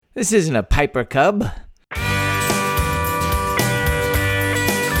This isn't a Piper Cub.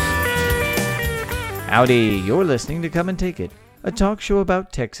 Howdy, you're listening to Come and Take It, a talk show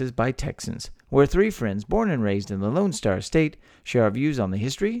about Texas by Texans, where three friends born and raised in the Lone Star State share our views on the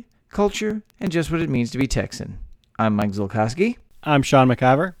history, culture, and just what it means to be Texan. I'm Mike Zolkowski. I'm Sean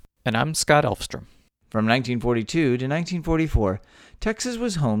McIver. And I'm Scott Elfstrom. From 1942 to 1944, Texas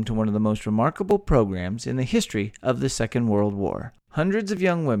was home to one of the most remarkable programs in the history of the Second World War. Hundreds of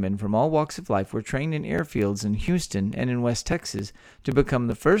young women from all walks of life were trained in airfields in Houston and in West Texas to become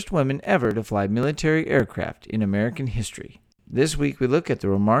the first women ever to fly military aircraft in American history. This week we look at the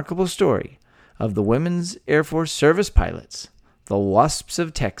remarkable story of the Women's Air Force Service Pilots, the Wasps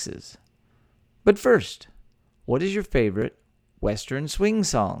of Texas. But first, what is your favorite Western swing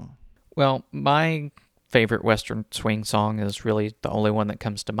song? Well, my favorite Western swing song is really the only one that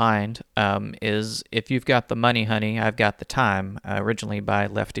comes to mind, is If You've Got the Money, Honey, I've Got the Time, originally by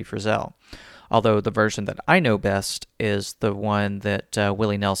Lefty Frizzell. Although the version that I know best is the one that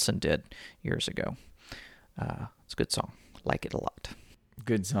Willie Nelson did years ago. It's a good song. Like it a lot.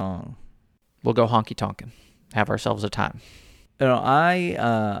 Good song. We'll go honky-tonkin'. Have ourselves a time. You know,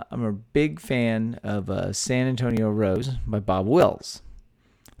 I'm a big fan of San Antonio Rose by Bob Wills.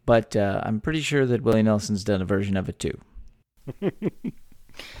 But I'm pretty sure that Willie Nelson's done a version of it too.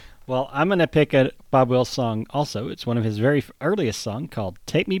 Well, I'm going to pick a Bob Wills song also. It's one of his very earliest songs called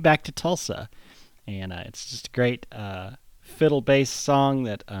Take Me Back to Tulsa. And it's just a great fiddle-bass song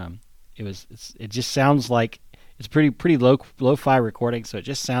that it just sounds like it's pretty lo-fi recording, so it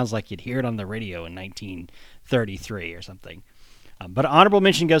just sounds like you'd hear it on the radio in 1933 or something. But an honorable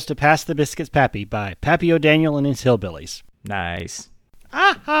mention goes to Pass the Biscuits, Pappy by Pappy O'Daniel and his Hillbillies. Nice.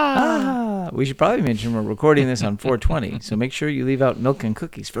 Ah! We should probably mention we're recording this on 420, so make sure you leave out milk and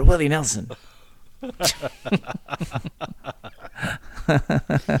cookies for Willie Nelson.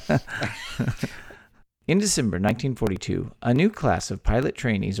 In December 1942, a new class of pilot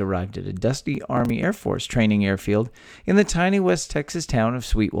trainees arrived at a dusty Army Air Force training airfield in the tiny West Texas town of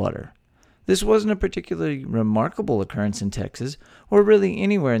Sweetwater. This wasn't a particularly remarkable occurrence in Texas, or really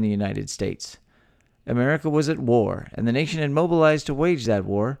anywhere in the United States. America was at war, and the nation had mobilized to wage that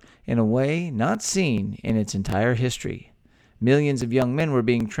war in a way not seen in its entire history. Millions of young men were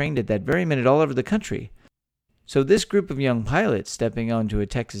being trained at that very minute all over the country. So this group of young pilots stepping onto a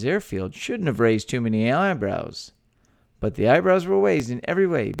Texas airfield shouldn't have raised too many eyebrows. But the eyebrows were raised in every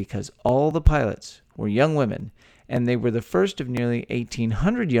way because all the pilots were young women, and they were the first of nearly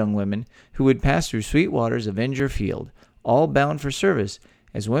 1,800 young women who would pass through Sweetwater's Avenger Field, all bound for service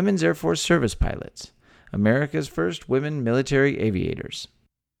as Women's Air Force Service Pilots, America's first women military aviators.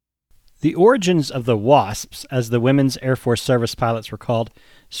 The origins of the WASPs, as the Women's Air Force Service Pilots were called,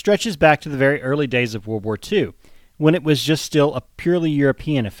 stretches back to the very early days of World War II, when it was just still a purely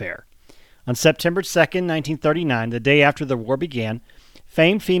European affair. On September 2nd, 1939, the day after the war began,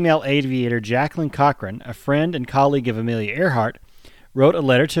 famed female aviator Jacqueline Cochran, a friend and colleague of Amelia Earhart, wrote a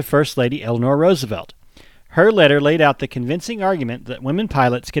letter to First Lady Eleanor Roosevelt. Her letter laid out the convincing argument that women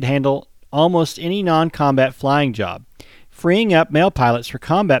pilots could handle almost any non-combat flying job, freeing up male pilots for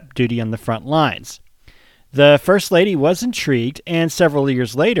combat duty on the front lines. The First Lady was intrigued, and several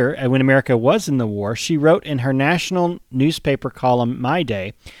years later, when America was in the war, she wrote in her national newspaper column, My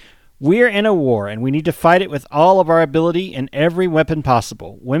Day, "We're in a war, and we need to fight it with all of our ability and every weapon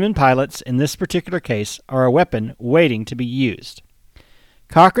possible. Women pilots, in this particular case, are a weapon waiting to be used."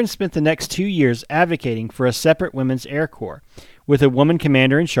 Cochran spent the next 2 years advocating for a separate women's Air Corps, with a woman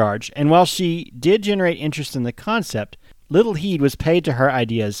commander in charge, and while she did generate interest in the concept, little heed was paid to her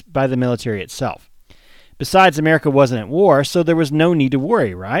ideas by the military itself. Besides, America wasn't at war, so there was no need to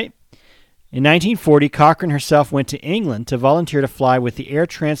worry, right? In 1940, Cochran herself went to England to volunteer to fly with the Air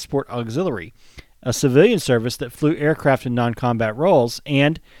Transport Auxiliary, a civilian service that flew aircraft in non-combat roles,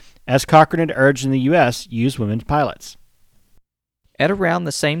 and, as Cochran had urged in the U.S., used women pilots. At around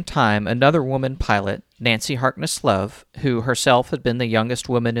the same time, another woman pilot, Nancy Harkness Love, who herself had been the youngest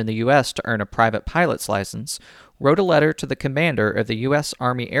woman in the U.S. to earn a private pilot's license, wrote a letter to the commander of the U.S.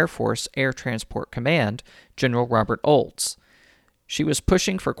 Army Air Force Air Transport Command, General Robert Olds. She was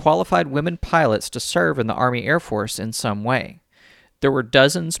pushing for qualified women pilots to serve in the Army Air Force in some way. There were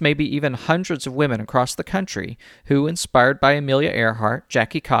dozens, maybe even hundreds of women across the country who, inspired by Amelia Earhart,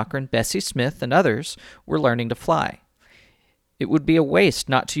 Jackie Cochran, Bessie Smith, and others, were learning to fly. It would be a waste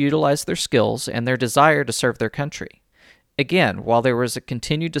not to utilize their skills and their desire to serve their country. Again, while there was a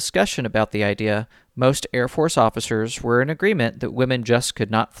continued discussion about the idea, most Air Force officers were in agreement that women just could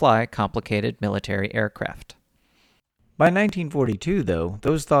not fly complicated military aircraft. By 1942, though,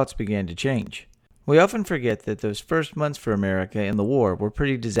 those thoughts began to change. We often forget that those first months for America in the war were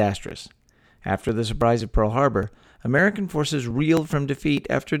pretty disastrous. After the surprise of Pearl Harbor, American forces reeled from defeat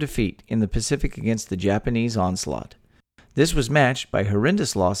after defeat in the Pacific against the Japanese onslaught. This was matched by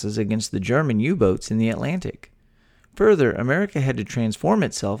horrendous losses against the German U-boats in the Atlantic. Further, America had to transform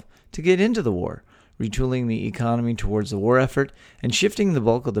itself to get into the war, retooling the economy towards the war effort and shifting the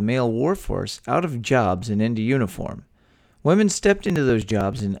bulk of the male war force out of jobs and into uniform. Women stepped into those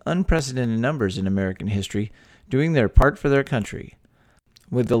jobs in unprecedented numbers in American history, doing their part for their country.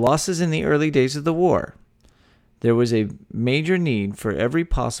 With the losses in the early days of the war, there was a major need for every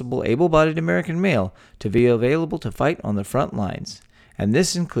possible able-bodied American male to be available to fight on the front lines, and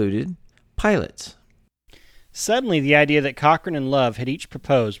this included pilots. Suddenly, the idea that Cochrane and Love had each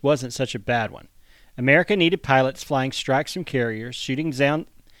proposed wasn't such a bad one. America needed pilots flying strikes from carriers, shooting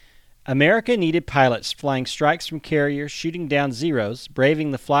down Zeros,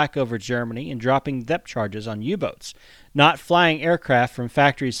 braving the flak over Germany, and dropping depth charges on U-boats, not flying aircraft from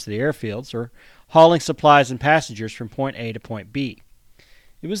factories to the airfields or hauling supplies and passengers from point A to point B.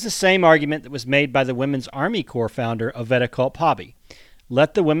 It was the same argument that was made by the Women's Army Corps founder Oveta Culp-Hobby.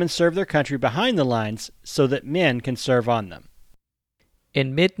 Let the women serve their country behind the lines so that men can serve on them.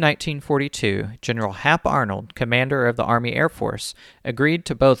 In mid-1942, General Hap Arnold, commander of the Army Air Force, agreed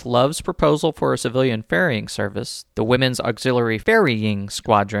to both Love's proposal for a civilian ferrying service, the Women's Auxiliary Ferrying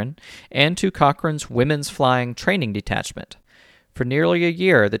Squadron, and to Cochrane's Women's Flying Training Detachment. For nearly a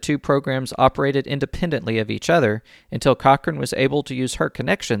year, the two programs operated independently of each other until Cochrane was able to use her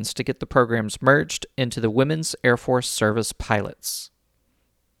connections to get the programs merged into the Women's Air Force Service Pilots,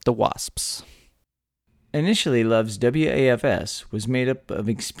 the WASPs. Initially, Love's WAFS was made up of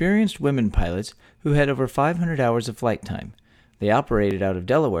experienced women pilots who had over 500 hours of flight time. They operated out of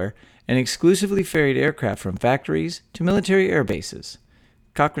Delaware and exclusively ferried aircraft from factories to military air bases.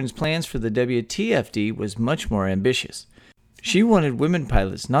 Cochrane's plans for the WTFD was much more ambitious. She wanted women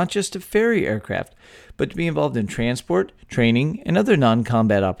pilots not just to ferry aircraft, but to be involved in transport, training, and other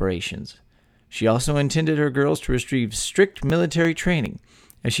non-combat operations. She also intended her girls to receive strict military training,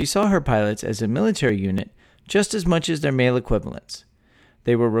 as she saw her pilots as a military unit just as much as their male equivalents.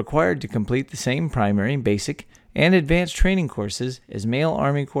 They were required to complete the same primary, basic, and advanced training courses as male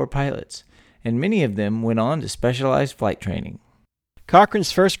Army Corps pilots, and many of them went on to specialized flight training.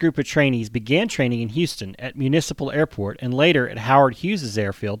 Cochrane's first group of trainees began training in Houston at Municipal Airport and later at Howard Hughes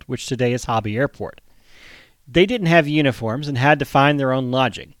Airfield, which today is Hobby Airport. They didn't have uniforms and had to find their own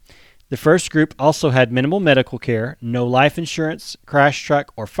lodging. The first group also had minimal medical care, no life insurance, crash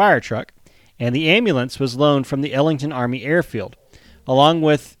truck, or fire truck, and the ambulance was loaned from the Ellington Army Airfield, along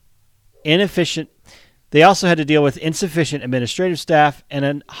with They also had to deal with insufficient administrative staff and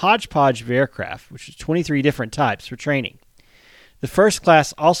a hodgepodge of aircraft, which was 23 different types, for training. The first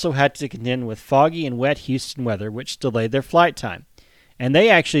class also had to contend with foggy and wet Houston weather, which delayed their flight time, and they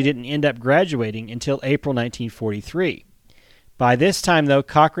actually didn't end up graduating until April 1943. By this time, though,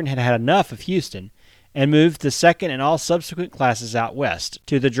 Cochrane had had enough of Houston and moved the second and all subsequent classes out west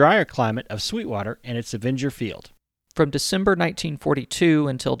to the drier climate of Sweetwater and its Avenger Field. From December 1942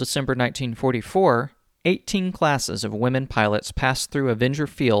 until December 1944, 18 classes of women pilots passed through Avenger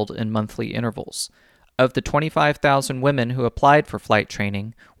Field in monthly intervals. Of the 25,000 women who applied for flight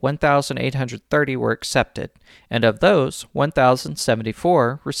training, 1,830 were accepted, and of those,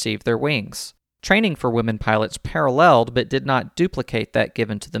 1,074 received their wings. Training for women pilots paralleled but did not duplicate that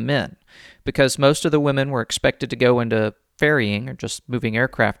given to the men. Because most of the women were expected to go into ferrying, or just moving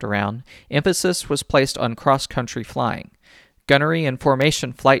aircraft around, emphasis was placed on cross-country flying. Gunnery and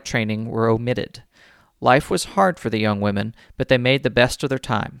formation flight training were omitted. Life was hard for the young women, but they made the best of their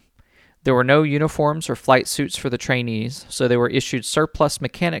time. There were no uniforms or flight suits for the trainees, so they were issued surplus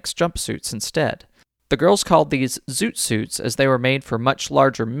mechanics jumpsuits instead. The girls called these zoot suits as they were made for much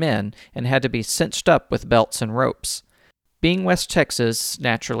larger men and had to be cinched up with belts and ropes. Being West Texas,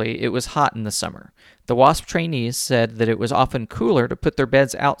 naturally, it was hot in the summer. The WASP trainees said that it was often cooler to put their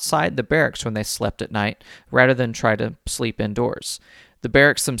beds outside the barracks when they slept at night, rather than try to sleep indoors. The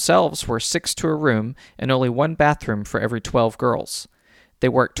barracks themselves were 6 to a room and only 1 bathroom for every 12 girls. They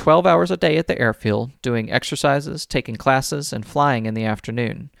worked 12 hours a day at the airfield, doing exercises, taking classes, and flying in the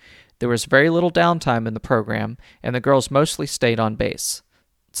afternoon. There was very little downtime in the program, and the girls mostly stayed on base.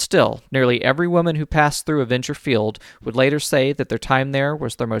 Still, nearly every woman who passed through Avenger Field would later say that their time there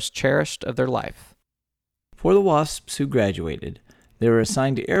was their most cherished of their life. For the WASPs who graduated, they were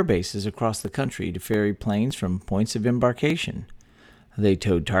assigned to air bases across the country to ferry planes from points of embarkation. They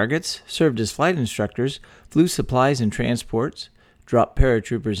towed targets, served as flight instructors, flew supplies and transports, dropped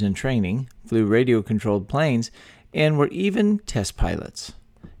paratroopers in training, flew radio-controlled planes, and were even test pilots.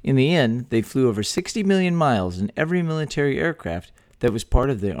 In the end, they flew over 60 million miles in every military aircraft that was part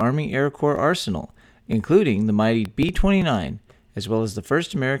of the Army Air Corps arsenal, including the mighty B-29, as well as the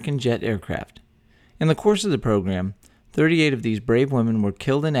first American jet aircraft. In the course of the program, 38 of these brave women were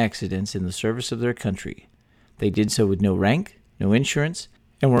killed in accidents in the service of their country. They did so with no rank, no insurance,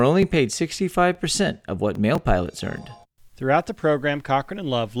 and were only paid 65% of what male pilots earned. Throughout the program, Cochrane and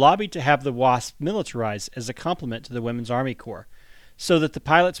Love lobbied to have the WASP militarized as a complement to the Women's Army Corps, so that the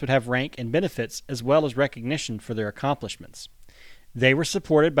pilots would have rank and benefits as well as recognition for their accomplishments. They were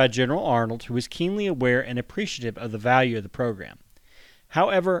supported by General Arnold, who was keenly aware and appreciative of the value of the program.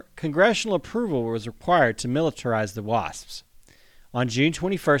 However, congressional approval was required to militarize the WASPs. On June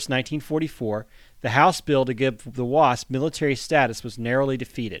 21, 1944, the House bill to give the WASP military status was narrowly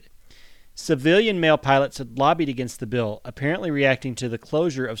defeated. Civilian male pilots had lobbied against the bill, apparently reacting to the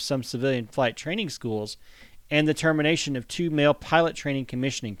closure of some civilian flight training schools and the termination of 2 male pilot training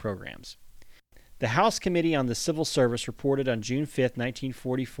commissioning programs. The House Committee on the Civil Service reported on June 5,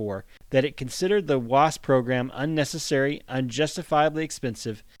 1944, that it considered the WASP program unnecessary, unjustifiably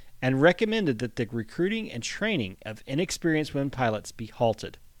expensive, and recommended that the recruiting and training of inexperienced women pilots be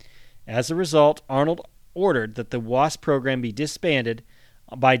halted. As a result, Arnold ordered that the WASP program be disbanded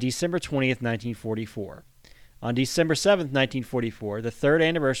by December 20, 1944. On December 7, 1944, the third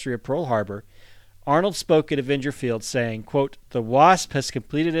anniversary of Pearl Harbor, Arnold spoke at Avenger Field saying, quote, "The WASP has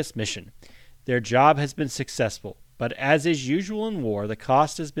completed its mission. Their job has been successful, but as is usual in war, the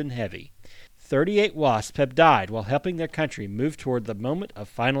cost has been heavy. 38 WASPs have died while helping their country move toward the moment of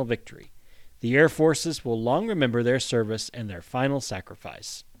final victory. The Air Forces will long remember their service and their final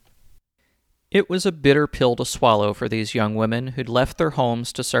sacrifice." It was a bitter pill to swallow for these young women who'd left their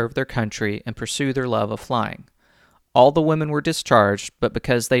homes to serve their country and pursue their love of flying. All the women were discharged, but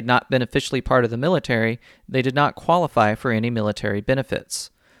because they'd not been officially part of the military, they did not qualify for any military benefits.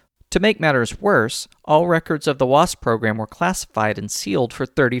 To make matters worse, all records of the WASP program were classified and sealed for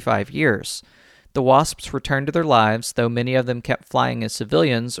 35 years. The WASPs returned to their lives, though many of them kept flying as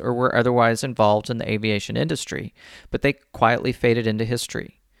civilians or were otherwise involved in the aviation industry, but they quietly faded into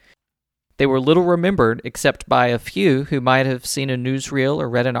history. They were little remembered except by a few who might have seen a newsreel or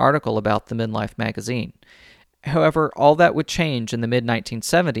read an article about them in Life magazine. However, all that would change in the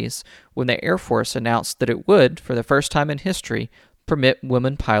mid-1970s when the Air Force announced that it would, for the first time in history, permit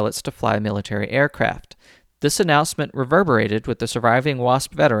women pilots to fly military aircraft. This announcement reverberated with the surviving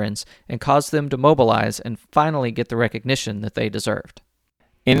WASP veterans and caused them to mobilize and finally get the recognition that they deserved.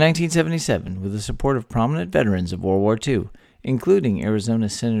 In 1977, with the support of prominent veterans of World War II, including Arizona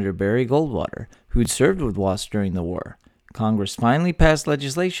Senator Barry Goldwater, who had served with WASP during the war, Congress finally passed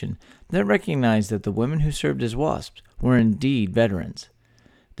legislation that recognized that the women who served as WASPs were indeed veterans.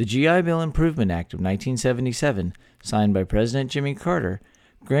 The GI Bill Improvement Act of 1977, signed by President Jimmy Carter,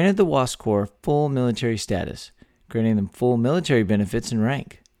 granted the WASP Corps full military status, granting them full military benefits and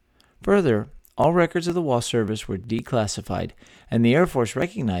rank. Further, all records of the WASP service were declassified, and the Air Force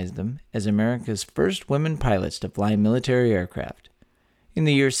recognized them as America's first women pilots to fly military aircraft. In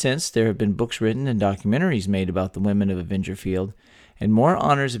the years since, there have been books written and documentaries made about the women of Avenger Field, and more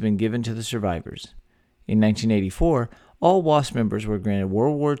honors have been given to the survivors. In 1984, all WASP members were granted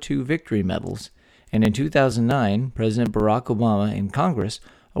World War II victory medals, and in 2009, President Barack Obama and Congress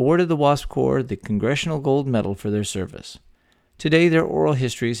awarded the WASP Corps the Congressional Gold Medal for their service. Today, their oral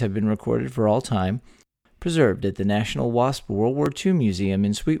histories have been recorded for all time, preserved at the National WASP World War II Museum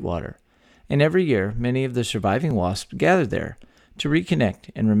in Sweetwater, and every year many of the surviving WASPs gather there to reconnect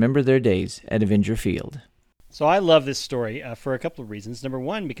and remember their days at Avenger Field. So I love this story for a couple of reasons. Number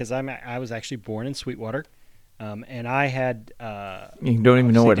one, because I was actually born in Sweetwater, and I had you don't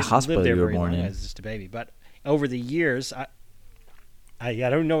even know what hospital you were born in. I was just a baby, but over the years, I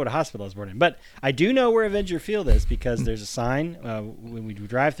don't know what hospital I was born in, but I do know where Avenger Field is because there's a sign when we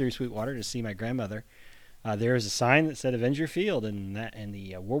drive through Sweetwater to see my grandmother. There is a sign that said Avenger Field in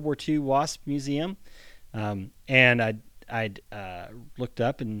the World War II WASP Museum, and I'd looked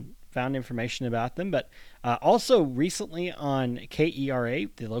up and found information about them. But also recently on KERA,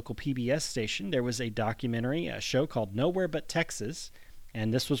 the local PBS station, there was a documentary, a show called Nowhere But Texas,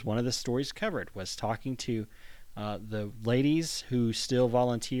 and this was one of the stories covered, was talking to the ladies who still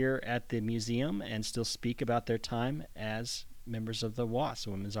volunteer at the museum and still speak about their time as members of the WASP,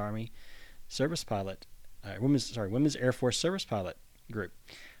 Women's Army Service Pilot, Women's Air Force Service Pilot group.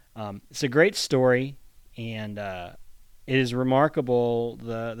 It's a great story, and it is remarkable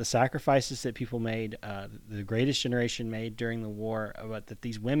the sacrifices that people made, the greatest generation made during the war, but that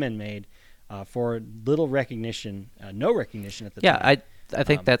these women made for little recognition, no recognition at the time. Yeah, I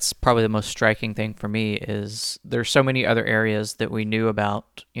think that's probably the most striking thing for me is there's so many other areas that we knew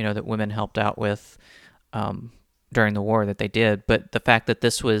about, that women helped out with during the war that they did. But the fact that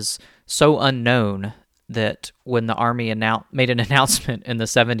this was so unknown that when the Army made an announcement in the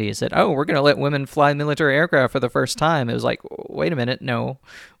 70s that, oh, we're going to let women fly military aircraft for the first time, it was like, wait a minute, no,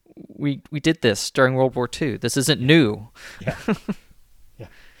 we did this during World War II. This isn't new. Yeah,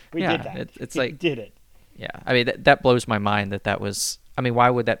 we did that. It's like, did it. Yeah, I mean, that blows my mind that was, I mean, why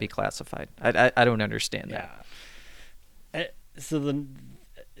would that be classified? I don't understand that. So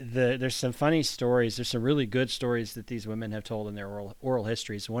there's some funny stories. There's some really good stories that these women have told in their oral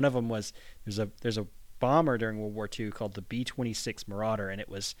histories. One of them was there's a bomber during World War II called the B-26 Marauder, and it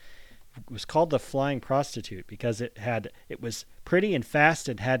was called the Flying Prostitute because it was pretty and fast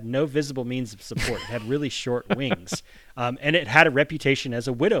and had no visible means of support. It had really short wings, and it had a reputation as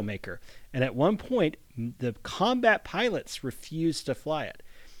a widowmaker. And at one point, the combat pilots refused to fly it.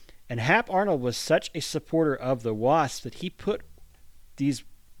 And Hap Arnold was such a supporter of the Wasp that he put these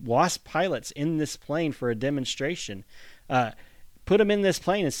Wasp pilots in this plane for a demonstration. Put them in this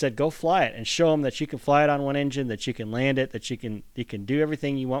plane and said, go fly it and show them that you can fly it on one engine, that you can land it, that you can do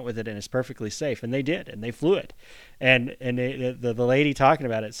everything you want with it, and it's perfectly safe. And they did, and they flew it. And the lady talking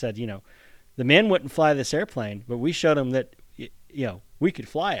about it said, the men wouldn't fly this airplane, but we showed them that, we could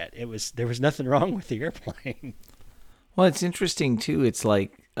fly it. There was nothing wrong with the airplane. Well, it's interesting too. It's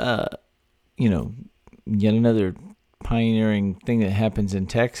like, yet another pioneering thing that happens in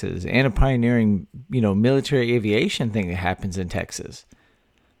Texas, and a pioneering, military aviation thing that happens in Texas.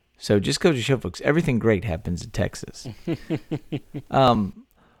 So just go to show folks, everything great happens in Texas.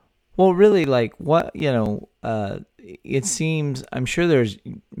 Well, really, like what, it seems, I'm sure there's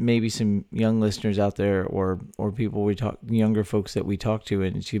maybe some young listeners out there or people younger folks that we talk to,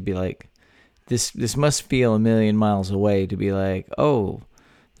 and it should be like, this must feel a million miles away to be like, oh,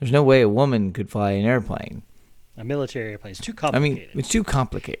 there's no way a woman could fly an airplane. A military airplane is too complicated. I mean, it's too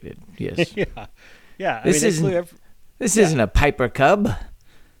complicated. Yes. Yeah. This isn't a Piper Cub.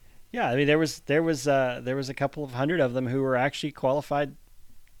 Yeah. I mean, there was a couple of hundred of them who were actually qualified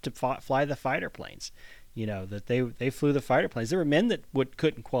to fly the fighter planes. That they flew the fighter planes. There were men that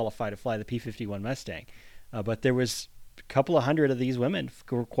couldn't qualify to fly the P-51 Mustang, but there was a couple of hundred of these women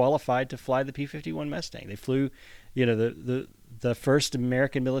who were qualified to fly the P-51 Mustang. They flew, the first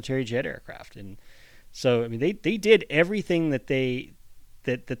American military jet aircraft. And so, I mean, they did everything that the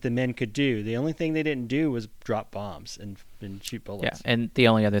men could do. The only thing they didn't do was drop bombs and shoot bullets. Yeah, and the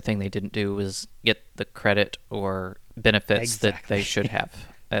only other thing they didn't do was get the credit or benefits that they should have.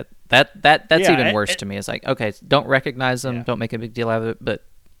 That's even worse to me. It's like, okay, don't recognize them, don't make a big deal out of it, but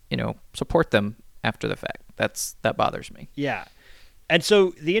support them after the fact. That bothers me. Yeah. And so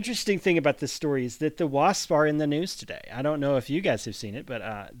the interesting thing about this story is that the Wasps are in the news today. I don't know if you guys have seen it,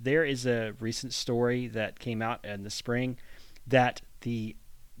 but there is a recent story that came out in the spring that the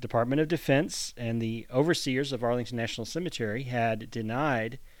Department of Defense and the overseers of Arlington National Cemetery had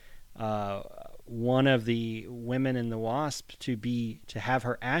denied one of the women in the Wasp to have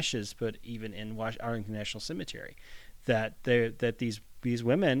her ashes put even in Arlington National Cemetery. That these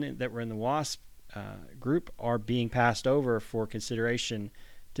women that were in the Wasp group are being passed over for consideration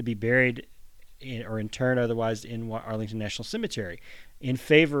to be buried or interred otherwise in Arlington National Cemetery in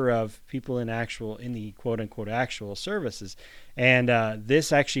favor of people in the quote unquote actual services. And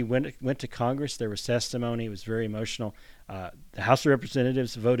this actually went to Congress. There was testimony. It was very emotional. The House of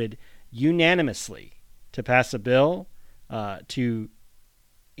Representatives voted unanimously to pass a bill to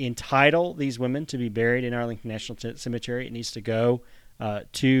entitle these women to be buried in Arlington National Cemetery. It needs to go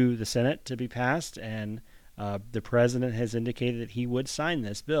to the Senate to be passed, and the president has indicated that he would sign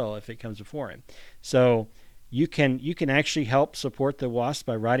this bill if it comes before him. So you can actually help support the WASP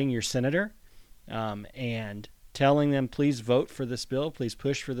by writing your senator and telling them, please vote for this bill, please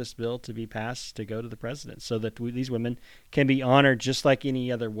push for this bill to be passed to go to the president, so that these women can be honored just like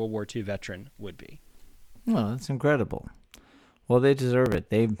any other World War II veteran would be. Well, that's incredible. Well, they deserve it.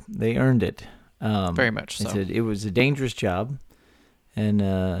 They earned it. Very much so. It was a dangerous job. And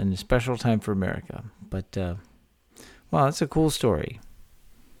a special time for America. But, wow, that's a cool story.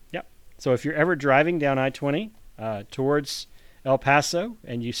 Yep. So if you're ever driving down I-20 towards El Paso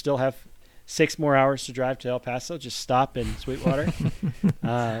and you still have 6 more hours to drive to El Paso, just stop in Sweetwater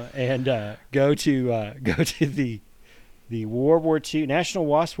and go to the World War II National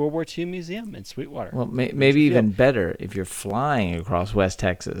Wasp World War II Museum in Sweetwater. Well, maybe even better if you're flying across West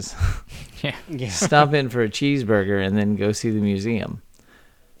Texas. Yeah. Stop in for a cheeseburger and then go see the museum.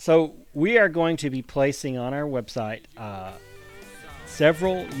 So we are going to be placing on our website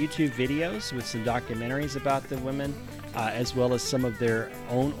several YouTube videos with some documentaries about the women, as well as some of their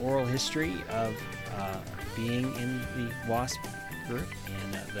own oral history of being in the WASP group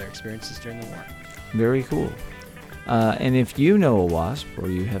and their experiences during the war. Very cool. And if you know a WASP or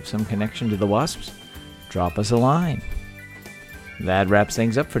you have some connection to the WASPs, drop us a line. That wraps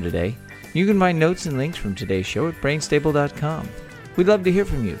things up for today. You can find notes and links from today's show at brainstable.com. We'd love to hear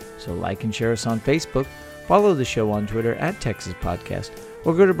from you, so like and share us on Facebook, follow the show on Twitter at Texas Podcast,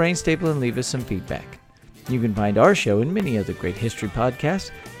 or go to Brainstable and leave us some feedback. You can find our show and many other great history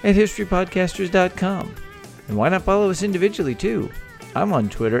podcasts at historypodcasters.com. And why not follow us individually too? I'm on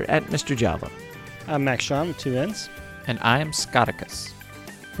Twitter at Mr. Java. I'm Max Shawn with 2 N's. And I'm Scotticus.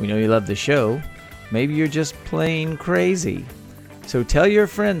 We know you love the show. Maybe you're just plain crazy. So tell your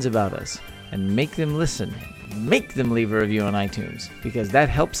friends about us and make them listen. Make them leave a review on iTunes, because that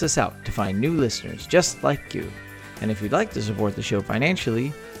helps us out to find new listeners just like you. And if you'd like to support the show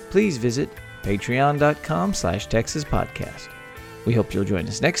financially, please visit patreon.com/Texas Podcast. We hope you'll join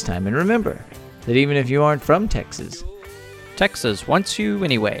us next time, and remember that even if you aren't from Texas, Texas wants you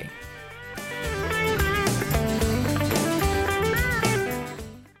anyway.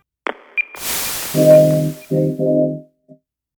 Thank you.